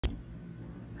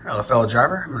Hello fellow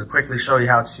driver, I'm going to quickly show you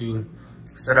how to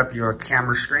set up your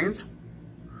camera screens.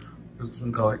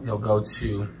 You'll go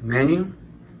to menu,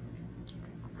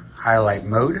 highlight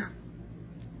mode,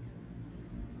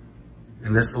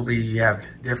 and this will be, you have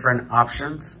different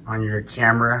options on your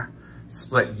camera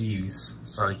split views.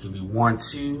 So it can be 1,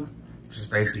 2, just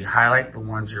basically highlight the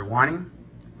ones you're wanting.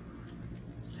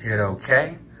 Hit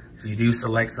OK. If you do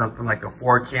select something like a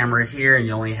 4 camera here and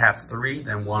you only have 3,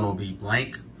 then 1 will be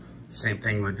blank. Same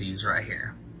thing with these right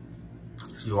here.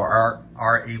 So you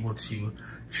are able to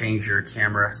change your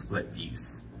camera split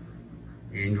views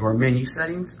in your menu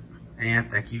settings. And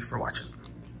thank you for watching.